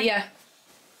Jessie, aren't you?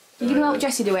 You're going to help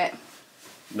Jessie do it?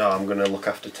 No, I'm going to look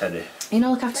after Teddy. You're going to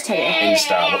look after Teddy? In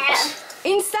Starbucks.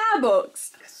 In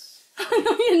Starbucks? Yes.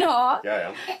 No, you're not. Yeah, I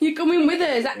am. You're coming with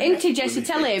us. Into Jessie,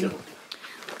 tell him.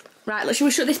 Right, shall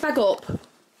we shut this bag up?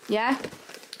 Yeah?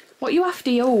 What are you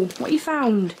after, you? What you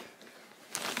found?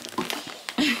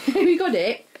 Have you got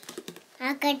it?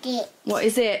 I got it. What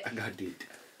is it? I got it.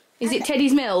 Is it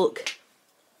Teddy's milk?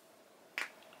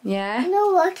 Yeah?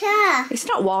 No water. It's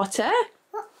not water.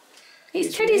 What?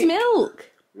 It's Teddy's milk.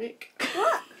 Mick.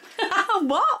 What?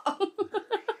 What?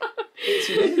 It's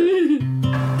milk.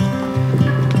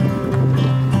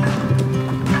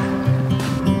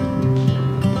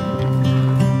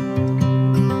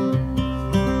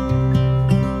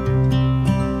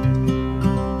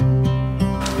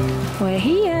 We're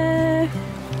here.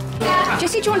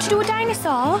 Jessie, do you want to do a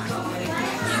dinosaur? Do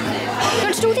you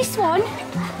want to do this one? Do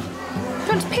you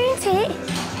want to paint it?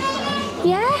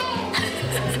 Yeah?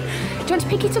 Do you want to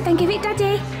pick it up and give it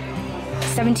Daddy?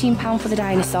 £17 for the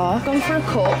dinosaur. Going for a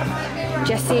cup.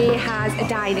 Jessie has a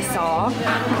dinosaur.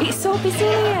 It's so busy here.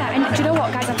 And do you know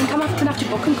what, guys? I think I'm going to have to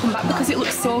book and come back because it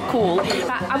looks so cool.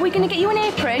 Right, are we going to get you an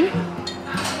apron?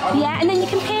 Yeah, and then you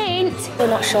can paint. I'm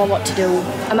not sure what to do.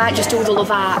 I might just do the Love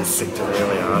Arts. Picked a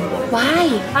really hard one. Why?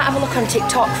 I might have a look on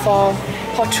TikTok for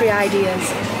pottery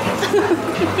ideas.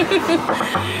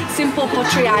 Simple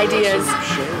pottery ideas.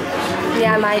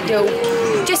 Yeah, I might do.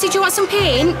 Jessie, do you want some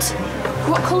paint?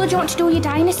 What colour do you want to do your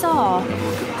dinosaur?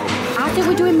 I think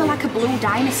we're doing like a blue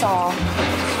dinosaur.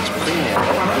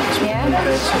 Yeah?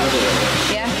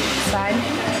 Yeah, it's fine.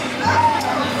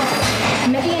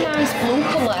 Maybe a nice blue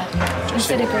colour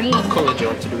instead of green. What colour do you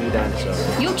want to do your dinosaur?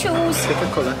 You choose. Pick a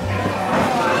colour.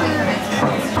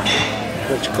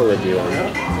 Which colour do you want?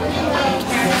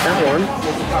 That one?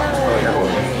 Oh, that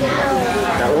one.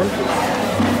 That one?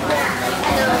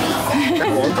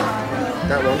 That one?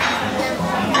 That one?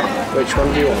 Which one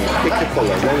do you want? Pick a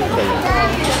colour, one colour.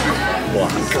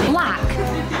 Black. Black?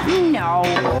 No.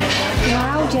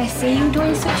 Wow, Jessie, you're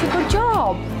doing such a good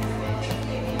job.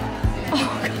 Oh,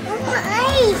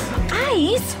 Eyes.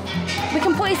 eyes? We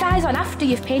can put his eyes on after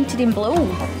you've painted him blue,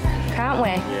 can't we?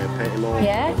 Yeah, paint him all.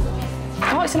 Yeah?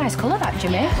 Oh, it's a nice colour that,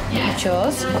 Jimmy, that you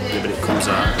chose. Yeah, but it comes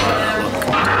out like that, look.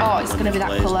 Oh, it's going to be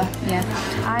that colour, yeah.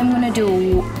 I'm going to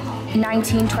do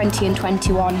 19, 20 and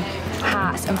 21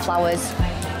 hearts and flowers.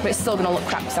 But it's still going to look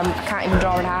crap because I can't even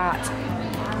draw a heart.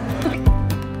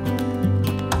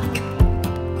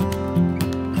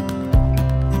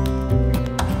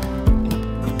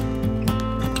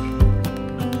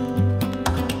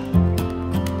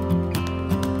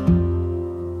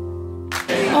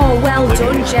 Oh, well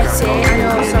done, Jessie. I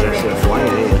know, sorry.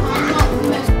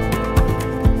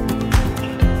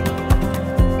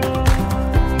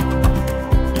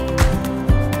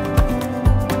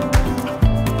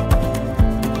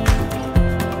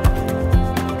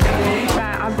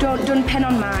 Done pen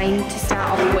on mine to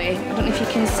start off with. I don't know if you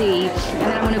can see. And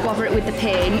then I'm going to go over it with the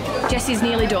paint. Jessie's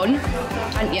nearly done,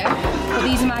 aren't you? But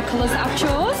these are my colours that I've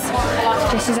chose.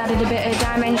 Jessie's added a bit of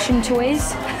dimension to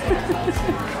his.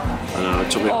 I know,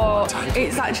 it took me a long time.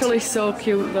 It's actually so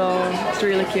cute though. It's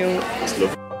really cute. It's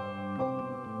lovely.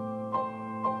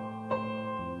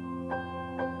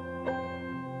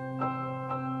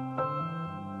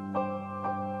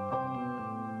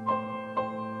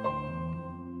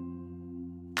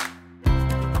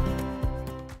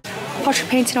 pottery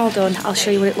painting all done. I'll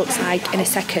show you what it looks like in a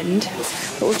second.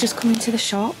 But we've just come into the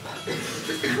shop.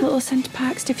 Little Centre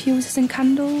Parcs diffusers and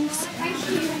candles.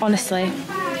 Honestly,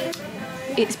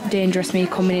 it's dangerous me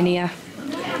coming in here.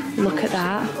 Look at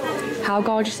that. How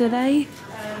gorgeous are they?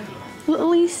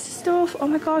 Little Easter stuff. Oh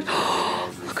my god.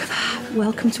 Look at that.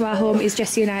 Welcome to our home. Is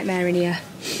Jessie a nightmare in here?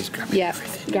 He's grabbing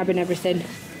everything. Grabbing everything.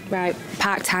 Right,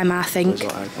 park time I think.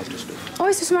 There's Harry Potter stuff. Oh,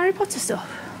 is there some Harry Potter stuff?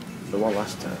 The one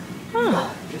last time.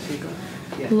 Oh.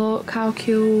 Look how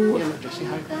cute.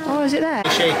 Oh, is it there?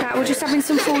 Right, we're just having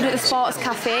some food at the sports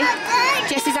cafe.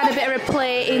 Jesse's had a bit of a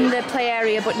play in the play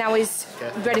area, but now he's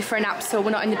ready for a nap, so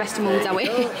we're not in the best of moods, are we?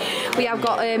 We have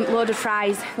got a load of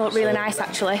fries. They look really nice,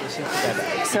 actually.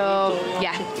 So,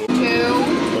 yeah. 2.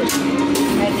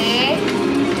 Ready?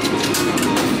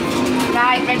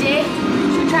 Right, ready?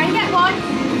 Should we try and get one?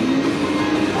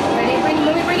 Ready?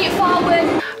 Bring it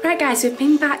forward. Right guys, we've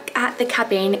been back at the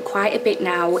cabin quite a bit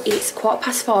now. It's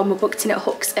 4:15 and we're booked in at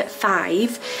Hooks at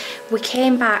 5. We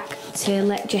came back to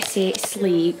let Jesse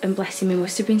sleep, and bless him, he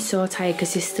must have been so tired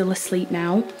because he's still asleep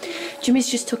now. Jimmy's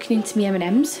just tucking into me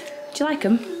M&Ms. Do you like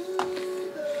them?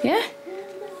 Yeah?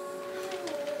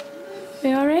 Are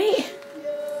you alright?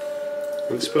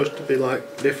 It's supposed to be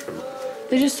like different.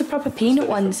 They're just the proper peanut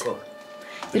ones.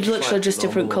 They're literally like just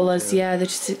different colours, yeah, they're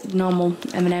just normal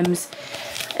M&Ms.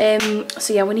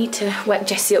 So yeah, we need to wake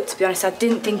Jesse up, to be honest. I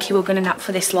didn't think he was going to nap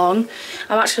for this long.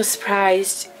 I'm actually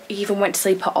surprised he even went to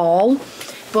sleep at all.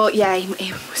 But yeah,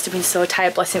 he must have been so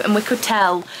tired, bless him. And we could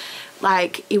tell,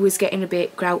 like, he was getting a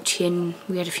bit grouchy and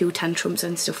we had a few tantrums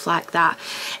and stuff like that.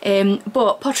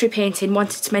 But pottery painting,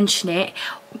 wanted to mention it.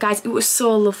 Guys, it was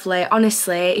so lovely.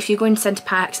 Honestly, if you're going to Centre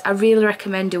Parcs, I really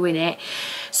recommend doing it.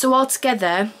 So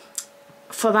altogether,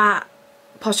 for that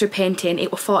pottery painting,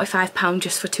 it was £45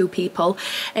 just for 2 people.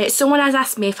 Someone has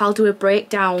asked me if I'll do a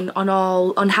breakdown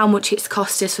on how much it's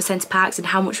cost us for Centre Parcs and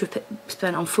how much we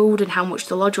spent on food and how much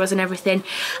the lodge was and everything,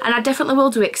 and I definitely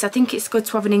will do it because I think it's good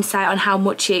to have an insight on how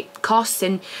much it costs,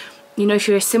 and you know, if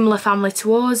you're a similar family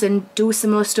to us and do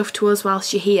similar stuff to us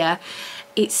whilst you're here,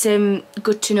 it's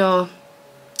good to know,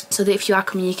 so that if you are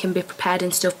coming you can be prepared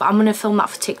and stuff. But I'm going to film that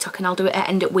for TikTok and I'll do it at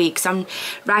end of week, so I'm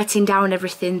writing down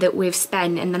everything that we've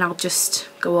spent and then I'll just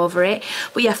go over it.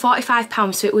 But yeah,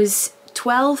 £45, so it was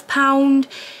 £12,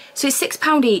 so it's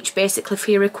 £6 each basically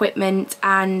for your equipment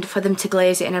and for them to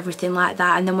glaze it and everything like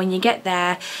that. And then when you get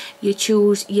there, you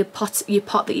choose your pot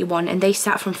that you want, and they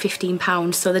start from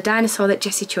 £15. So the dinosaur that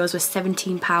Jessie chose was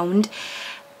 £17.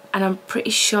 And I'm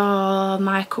pretty sure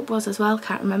my cup was as well,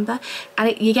 can't remember.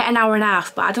 And you get an hour and a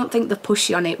half, but I don't think they push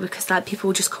you on it because like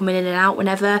people just coming in and out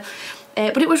whenever.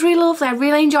 But it was really lovely, I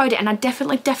really enjoyed it, and I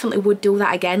definitely would do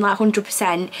that again, like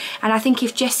 100%. And I think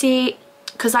if Jesse,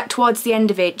 because like towards the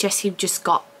end of it, Jesse just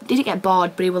didn't get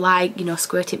bored, but he was like, you know,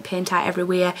 squirting paint out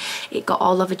everywhere. It got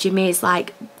all over Jimmy's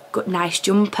like good nice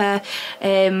jumper.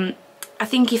 I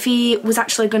think if he was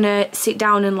actually gonna sit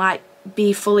down and like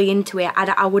be fully into it,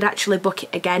 I would actually book it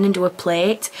again and do a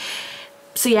plate.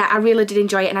 So yeah, I really did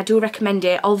enjoy it and I do recommend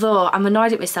it, although I'm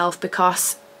annoyed at myself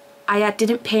because I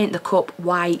didn't paint the cup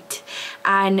white,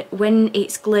 and when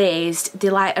it's glazed, the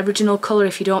like original colour,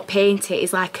 if you don't paint it,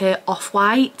 is like a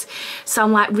off-white. So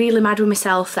I'm like really mad with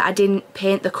myself that I didn't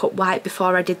paint the cup white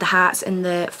before I did the hearts and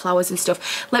the flowers and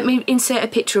stuff. Let me insert a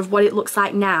picture of what it looks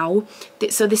like now.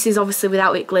 So this is obviously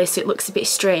without it glazed, so it looks a bit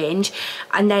strange,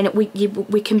 and then we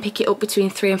can pick it up between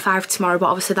 3 and 5 tomorrow, but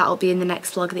obviously that'll be in the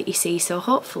next vlog that you see, so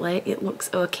hopefully it looks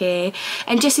okay.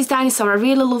 And Jesse's dinosaur, I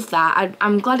really love that.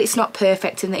 I'm glad it's not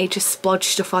perfect and that he just splodged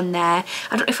stuff on there.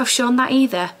 I don't know if I've shown that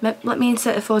either. Let me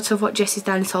insert a photo of what Jesse's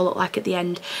dinosaur looked like at the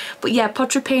end. But yeah,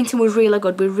 pottery painting was really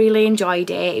good. We really enjoyed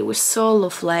it. It was so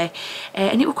lovely,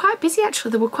 and it was quite busy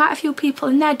actually. There were quite a few people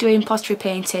in there doing pottery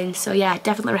painting, so yeah,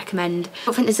 definitely recommend. I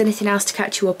don't think there's anything else to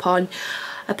catch you up on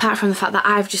apart from the fact that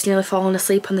I've just nearly fallen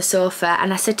asleep on the sofa,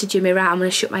 and I said to Jimmy, right, I'm going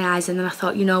to shut my eyes, and then I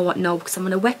thought, you know what, no, because I'm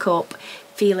going to wake up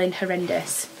feeling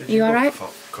horrendous. Did you alright?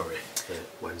 Curry for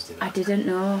Wednesday night? I didn't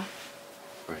know.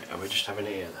 Right, are we just having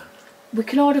it here then? We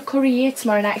can order curry here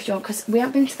tomorrow night if you want, because we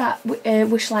haven't been to that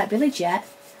Wishlight Village yet,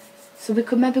 so we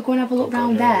could maybe go and have a look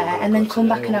round there and then come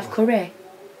back and have curry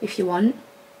if you want.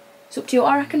 It's up to you,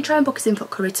 or I can try and book us in for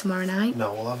curry tomorrow night.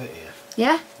 No, we'll have it here.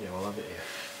 Yeah? Yeah, we'll have it here.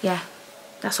 Yeah,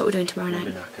 that's what we're doing tomorrow night.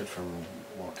 We'll be knackered from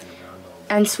walking around all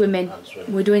day. And swimming.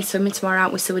 We're doing swimming tomorrow,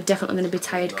 aren't we? So we're definitely going to be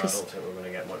tired because... I don't think we're going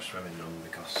to get much swimming done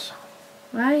because...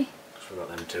 Why? Because we've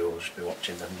got them two, we'll just be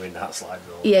watching them going down slides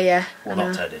all day. Yeah. Well,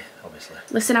 not Teddy, obviously.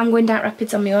 Listen, I'm going down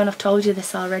rapids on my own. I've told you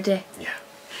this already. Yeah.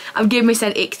 I'm giving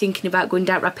myself ick thinking about going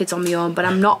down rapids on my own, but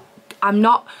I'm not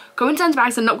going to Centre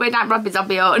Parcs and not going down rapids on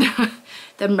my own.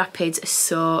 Them rapids are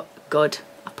so good.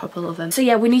 I proper love him. So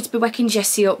yeah, we need to be waking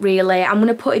Jesse up really. I'm going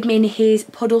to put him in his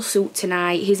puddle suit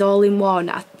tonight, his all-in-one.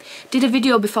 I did a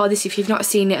video before this, if you've not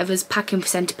seen it, of us packing for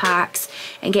Centre Parcs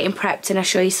and getting prepped, and I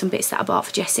show you some bits that I bought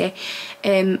for Jesse.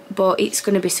 But it's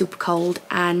going to be super cold,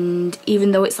 and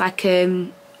even though it's like a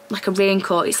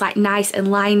raincoat, it's like nice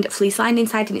and lined, fleece lined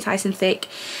inside, and it's nice and thick.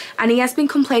 And he has been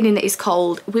complaining that it's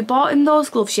cold. We bought him those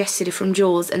gloves yesterday from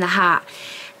Jules and the hat,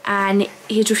 and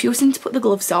he's refusing to put the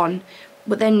gloves on,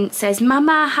 but then says,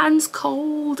 "Mama, hand's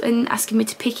cold," and asking me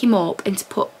to pick him up and to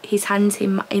put his hands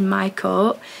in my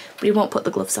coat, but he won't put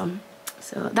the gloves on.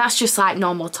 So that's just like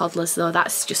normal toddlers though,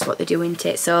 that's just what they do, isn't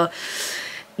it? So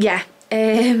yeah,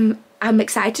 I'm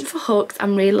excited for Hooks.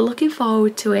 I'm really looking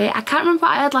forward to it. I can't remember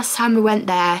what I had last time we went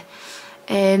there,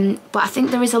 but I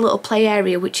think there is a little play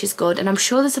area which is good, and I'm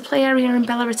sure there's a play area in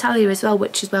Bella Italia as well,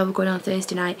 which is where we're going on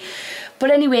Thursday night. But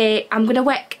anyway, I'm going to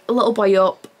wake a little boy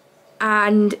up,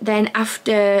 and then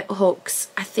after Hooks,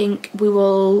 I think we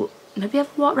will maybe have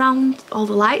a walk around all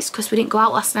the lights, because we didn't go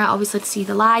out last night obviously to see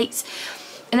the lights,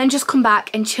 and then just come back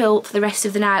and chill for the rest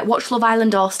of the night, watch Love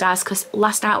Island All Stars, because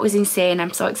last night was insane.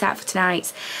 I'm so excited for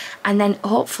tonight's, and then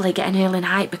hopefully get an early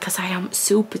night, because I am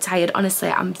super tired, honestly.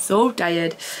 I'm so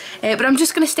tired, but I'm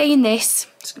just going to stay in this,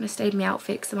 just going to stay in my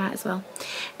outfit because I might as well.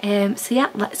 So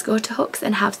yeah, let's go to Hooks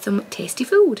and have some tasty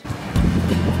food.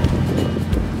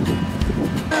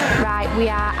 Right, we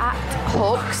are at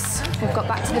Hooks. We've got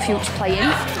Back to the Future playing.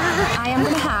 I am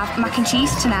going to have mac and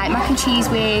cheese tonight. Mac and cheese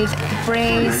with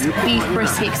braised beef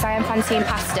brisket, because I am fancying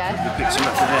pasta. You picked some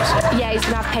up for this? Yeah, he's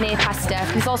going to have penne pasta.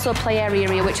 There's also a play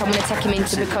area which I'm going to take him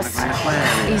into, because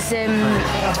he's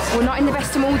we're not in the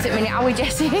best of moods at the minute, are we,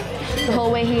 Jesse? The whole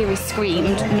way here he's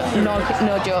screamed, no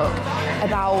joke,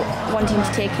 about wanting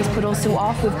to take his puddle suit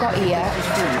off. We've got here,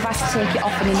 I've asked to take it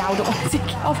off, and he now don't want to take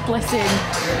it off, bless him.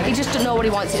 He just doesn't know what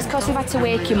he wants. It's because we've had to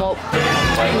wake him up.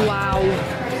 Wow. Look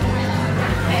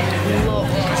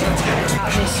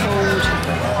at this food.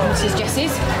 This is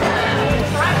Jesse's.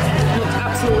 Looks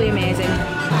absolutely amazing.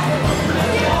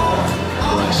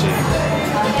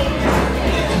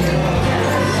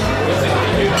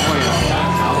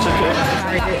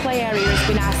 That play area has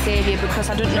been our saviour, because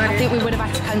I think we would have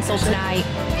had to cancel tonight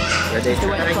if there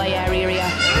weren't a play area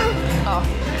here. Oh.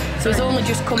 So he's only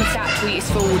just come start to eat his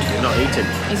food. He's not eating.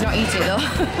 He's not eating though,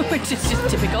 which is just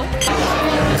typical.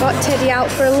 Got Teddy out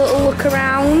for a little look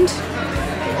around.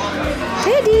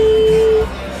 Teddy!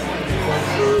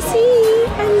 Can you see?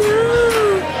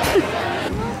 Hello!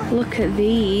 Look at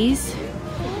these.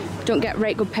 Don't get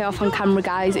right good payoff on camera,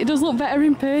 guys. It does look better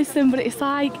in person, but it's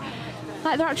like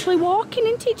they're actually walking,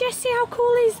 isn't it, Jessie? How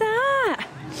cool is that?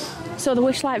 So the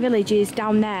Wishlight Village is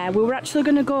down there. We were actually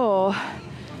going to go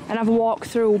and have a walk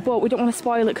through, but we don't want to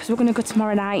spoil it because we're going to go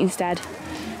tomorrow night instead.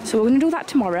 So we're going to do that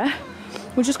tomorrow.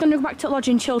 We're just going to go back to the lodge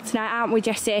and chill tonight, aren't we,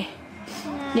 Jessie?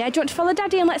 Yeah. Do you want to follow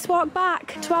Daddy and let's walk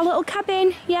back to our little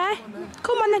cabin? Yeah?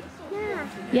 Come on then.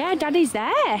 Yeah, Daddy's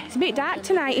there. It's a bit dark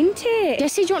tonight, isn't it?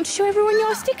 Jessie, do you want to show everyone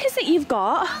your stickers that you've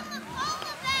got?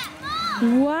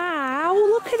 Wow,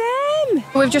 look at them.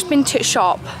 We've just been to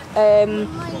shop.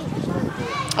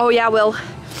 Oh yeah, Will.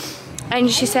 And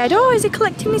she said, "Oh, is he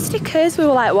collecting his stickers?" We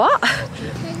were like, "What?"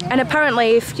 And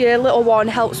apparently if your little one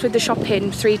helps with the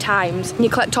shopping 3 times and you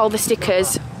collect all the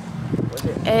stickers,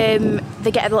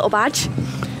 they get a little badge.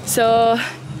 So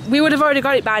we would have already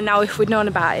got it by now if we'd known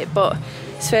about it, but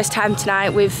it's first time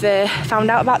tonight we've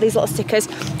found out about these little stickers.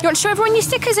 You want to show everyone your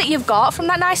stickers that you've got from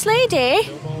that nice lady?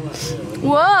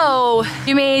 Whoa!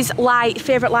 Jimmy's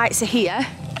favourite lights are here.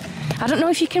 I don't know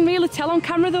if you can really tell on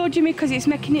camera though, Jimmy, because it's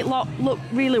making it look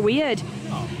really weird.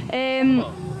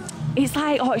 It's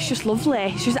like, oh, it's just lovely.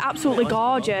 It's just absolutely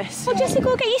gorgeous. Oh, Jessie,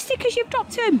 go get your stickers, you've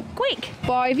dropped them. Quick.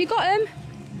 Boy, have you got them?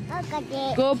 I got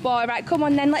it. Good boy. Right, come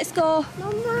on then, let's go.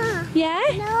 Mama. Yeah?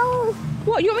 No.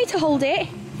 What, you want me to hold it?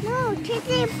 No, Teddy,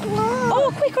 please.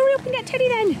 Oh, quick, hurry up and get Teddy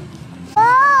then.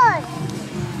 Oh,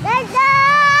 let's go.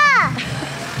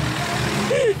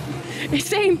 He's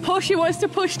saying push, he wants to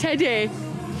push Teddy.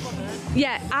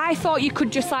 Yeah, I thought you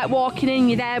could just like walk in and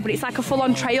you're there, but it's like a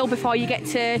full-on trail before you get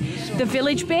to the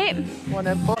village bit.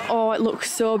 Oh, it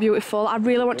looks so beautiful. I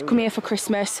really want to come here for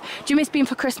Christmas. Jimmy's been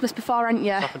for Christmas before, haven't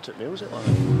you? What happened to me, was it like?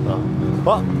 No.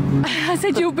 What? I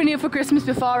said you've been here for Christmas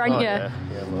before, haven't you? Yeah,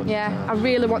 loads. Yeah, I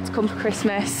really want to come for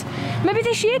Christmas. Maybe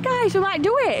this year, guys, we might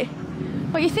do it.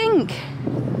 What do you think?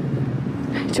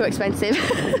 Too expensive.